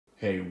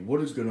Hey, what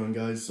is going on,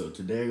 guys? So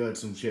today I got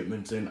some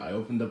shipments in. I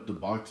opened up the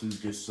boxes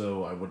just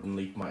so I wouldn't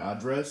leak my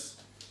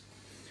address,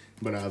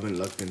 but I haven't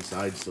looked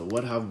inside. So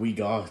what have we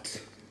got?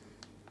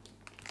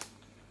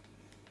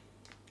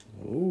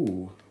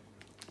 Oh,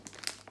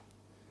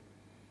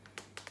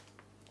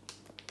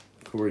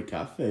 Cory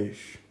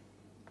catfish.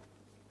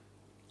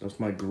 That's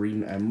my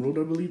green emerald,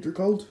 I believe they're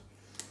called.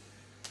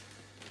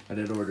 I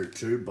did order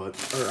two,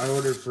 I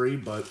ordered three,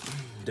 but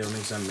they only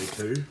sent me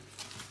two.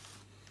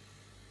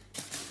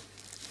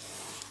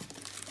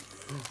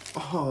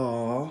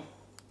 Aww,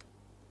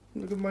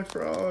 look at my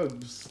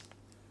frogs.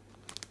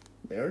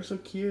 They are so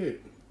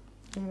cute.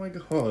 Oh my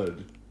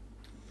god.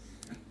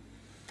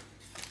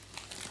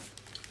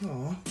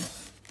 Aww.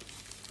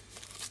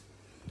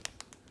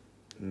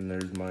 And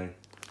there's my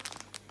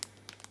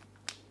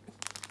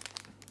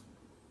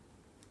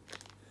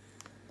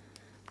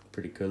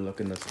pretty cool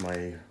looking. That's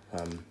my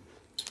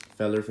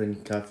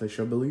featherfin catfish,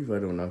 I believe. I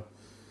don't know.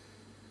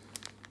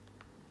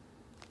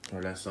 Or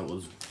unless that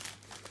was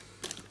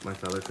my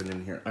featherfin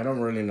in here. I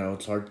don't really know.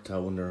 It's hard to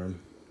tell when they're in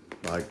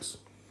bags.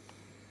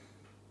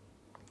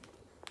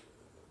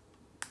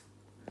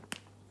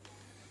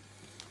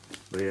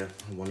 But yeah,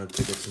 I wanted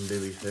to get some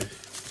baby fish.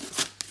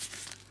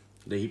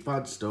 The heat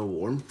pad's still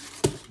warm.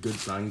 Good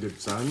sign,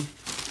 good sign.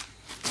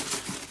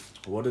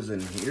 What is in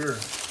here?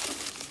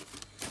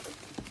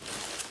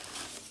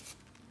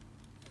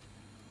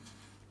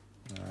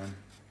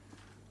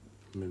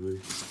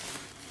 Maybe.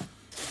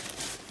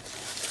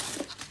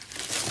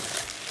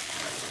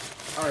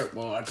 Alright,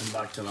 well, I come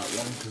back to that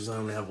one because I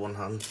only have one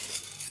hand.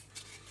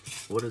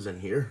 What is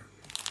in here?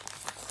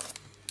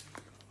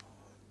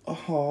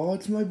 Oh,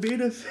 it's my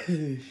betta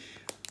fish.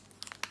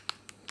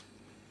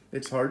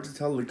 It's hard to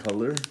tell the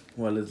color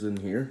while it's in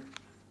here.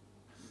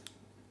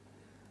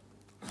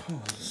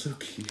 Oh, so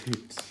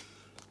cute.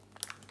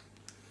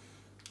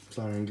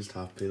 Sorry, I'm just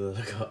happy that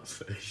I got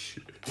fish.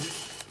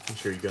 I'm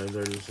sure you guys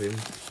are the same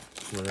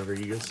whenever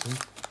you get some.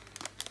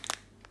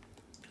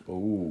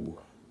 Oh.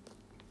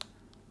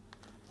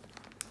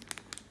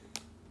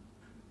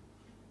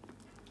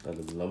 That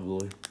is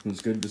lovely.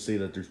 It's good to see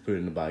that there's food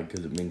in the bag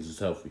because it means it's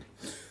healthy.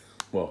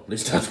 Well, at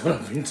least that's what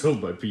I've been told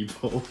by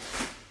people.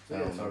 I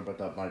don't know about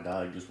that. My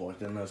dad just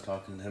walked in. I was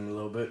talking to him a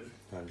little bit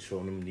and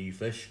showing him the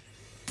fish.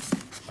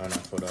 And I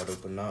thought I'd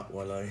open that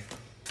while I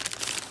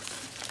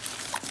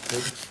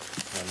could.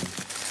 I'm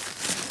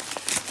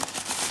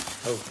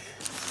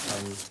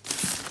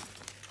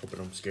hoping I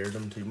don't scare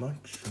them too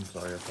much. I'm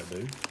sorry if I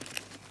do.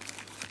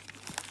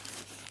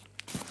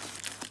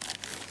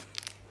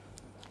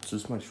 Is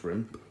this my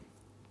shrimp?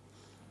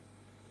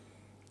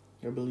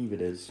 I believe it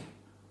is.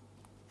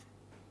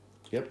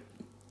 Yep.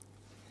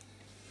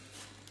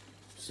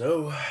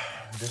 So,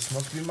 this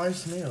must be my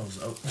snails.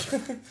 Oh.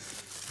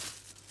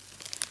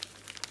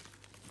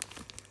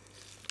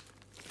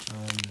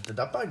 Did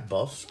that bag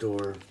bust,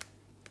 or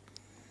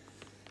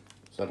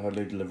is that how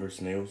they deliver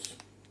snails?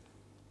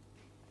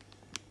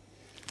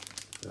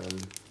 I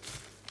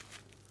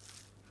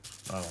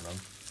don't know,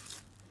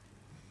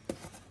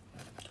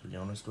 to be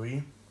honest with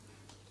you.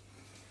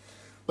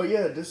 But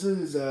yeah, this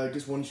is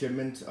just one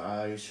shipment.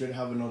 I should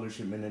have another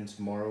shipment in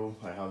tomorrow.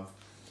 I have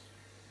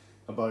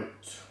about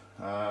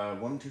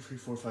 1, 2, 3,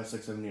 4, 5,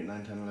 6, 7, 8,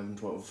 9, 10, 11,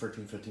 12,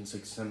 13, 15,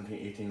 16,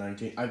 17, 18,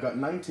 19. I've got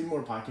 19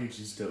 more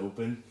packages to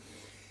open,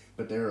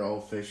 but they're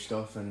all fish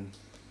stuff and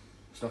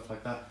stuff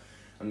like that.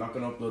 I'm not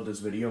going to upload this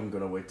video. I'm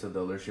going to wait till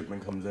the other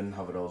shipment comes in,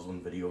 have it all as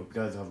one video. You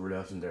guys have a really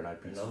awesome day.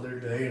 Another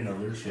day,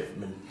 another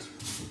shipment.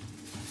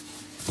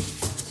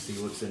 Let's see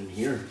what's in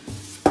here.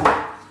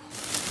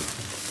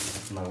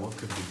 Now, what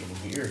could be in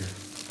here?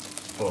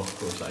 Oh, of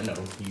course I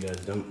know. You guys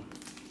don't.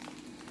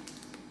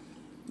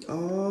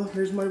 Oh,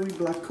 here's my wee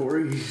black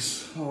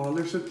Corys. Oh,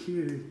 they're so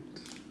cute.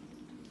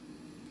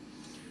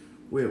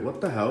 Wait,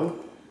 what the hell?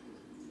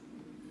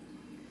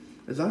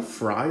 Is that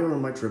fry or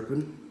am I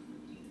tripping?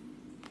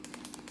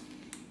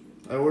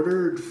 I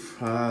ordered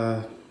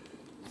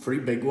 3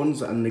 big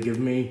ones and they give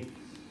me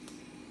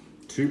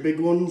 2 big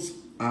ones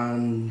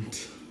and...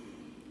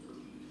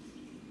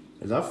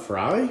 Is that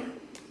fry?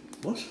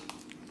 What?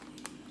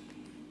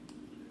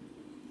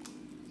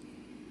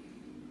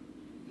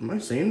 Am I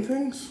saying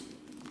things?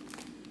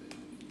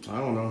 I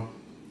don't know.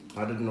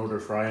 I didn't order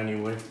fry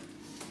anyway.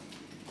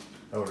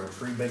 I ordered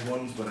 3 big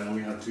ones, but I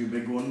only had 2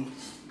 big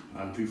ones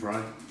and 2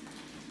 fry.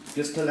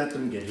 Just to let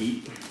them get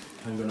heat.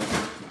 I'm gonna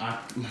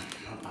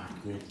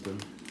acclimate them.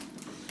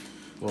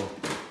 Well,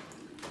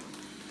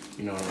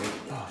 you know what I mean.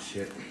 Oh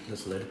shit,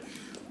 this lid.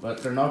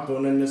 But they're not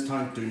going in this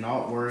tank, do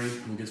not worry.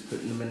 I'm just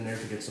putting them in there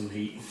to get some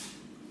heat.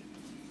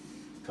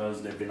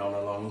 Because they've been on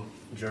a long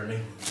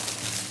journey.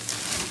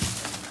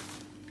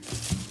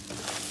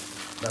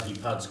 That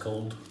heat pad's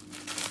cold.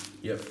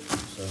 Yep,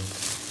 so.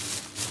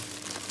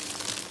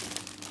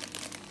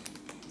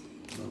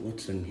 Now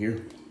what's in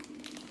here?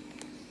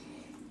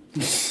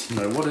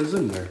 Now what is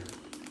in there?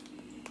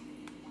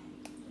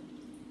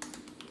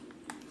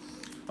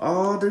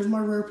 Oh, there's my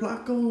rare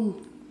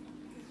Placo.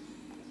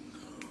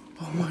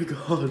 Oh my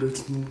god,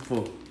 it's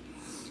beautiful.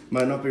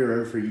 Might not be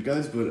rare for you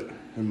guys, but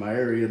In my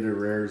area, they're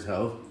rare as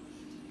hell.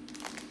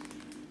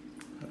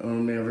 I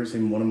only ever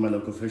seen one in my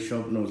local fish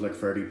shop and it was like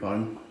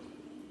 £30.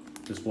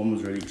 This one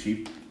was really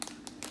cheap.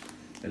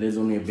 It is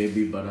only a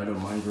baby, but I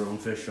don't mind growing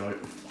fish out.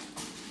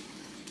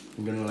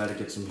 I'm gonna let it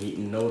get some heat,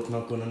 and no, it's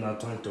not going in that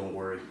tank, don't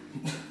worry.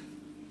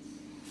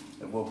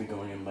 It will be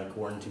going in my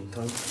quarantine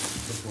tank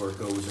before it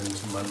goes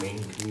into my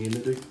main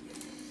community.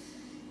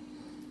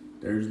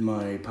 There's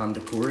my panda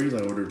cories.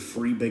 I ordered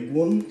 3 big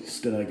ones.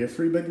 Did I get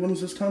 3 big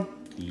ones this time?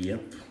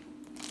 Yep.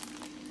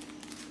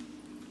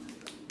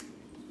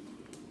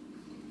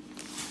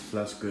 So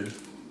that's good.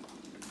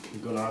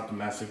 I'm gonna have to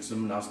message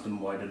them and ask them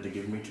why did they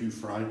give me 2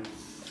 fry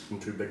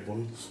and 2 big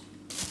ones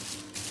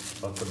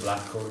of the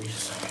black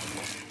cories.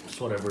 It's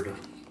whatever.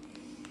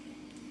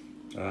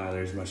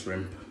 There's my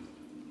shrimp.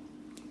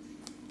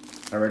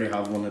 I already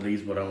have one of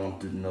these, but I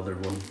wanted another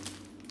one.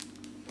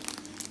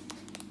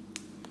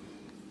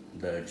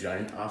 The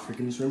giant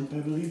African shrimp, I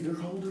believe they're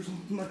called, or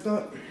something like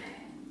that.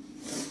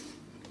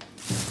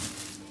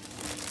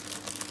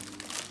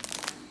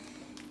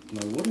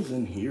 Now, what is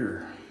in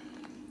here?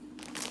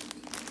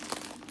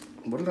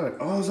 What did I...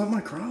 Oh, is that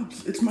my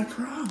crabs? It's my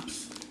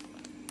crabs!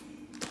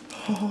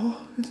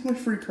 Oh, it's my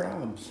free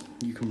crabs.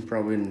 You can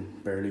probably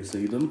barely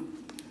see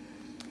them.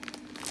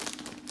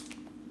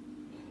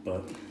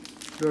 But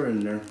they're in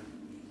there.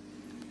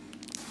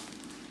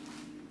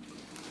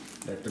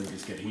 Let them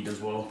just get heat as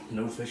well.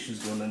 No fish is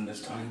going in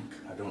this tank.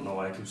 I don't know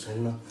why I keep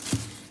saying that.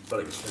 But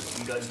I guess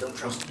you guys don't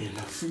trust me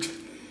enough.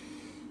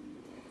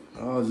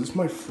 Oh, is this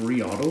my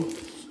free auto?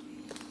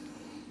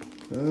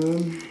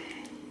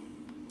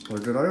 Or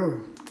did I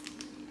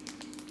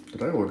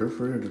order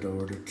 3 or did I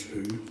order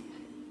 2?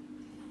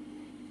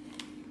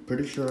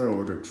 Pretty sure I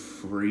ordered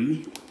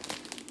 3.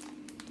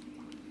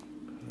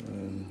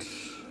 And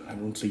I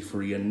don't see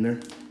 3 in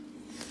there.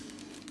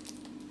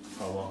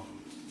 Oh well.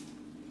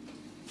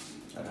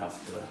 I'd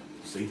have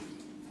to see.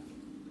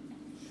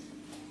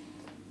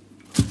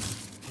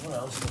 What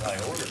else did I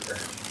order?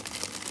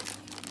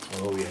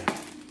 Oh yeah.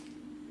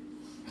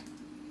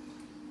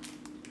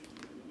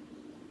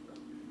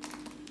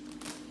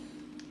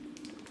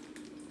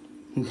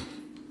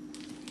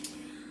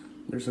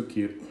 They're so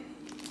cute.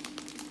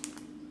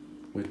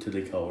 Wait till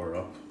they color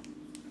up.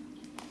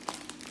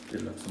 They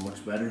look so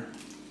much better.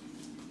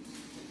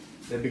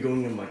 They'll be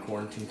going in my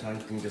quarantine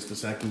tank in just a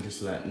second,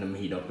 just letting them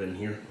heat up in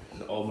here.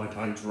 All my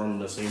tanks run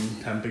the same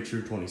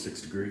temperature,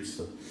 26 degrees.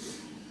 So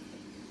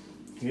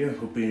yeah,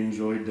 hope you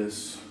enjoyed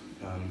this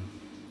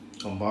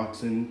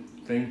unboxing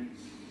thing.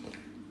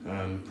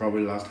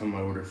 Probably last time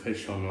I ordered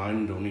fish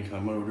online, the only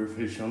time I order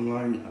fish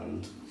online,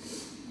 and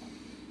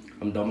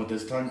I'm done with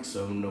this tank,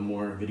 so no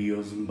more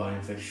videos and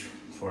buying fish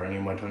for any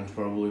of my tanks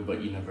probably,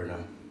 but you never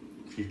know.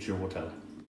 Future will tell.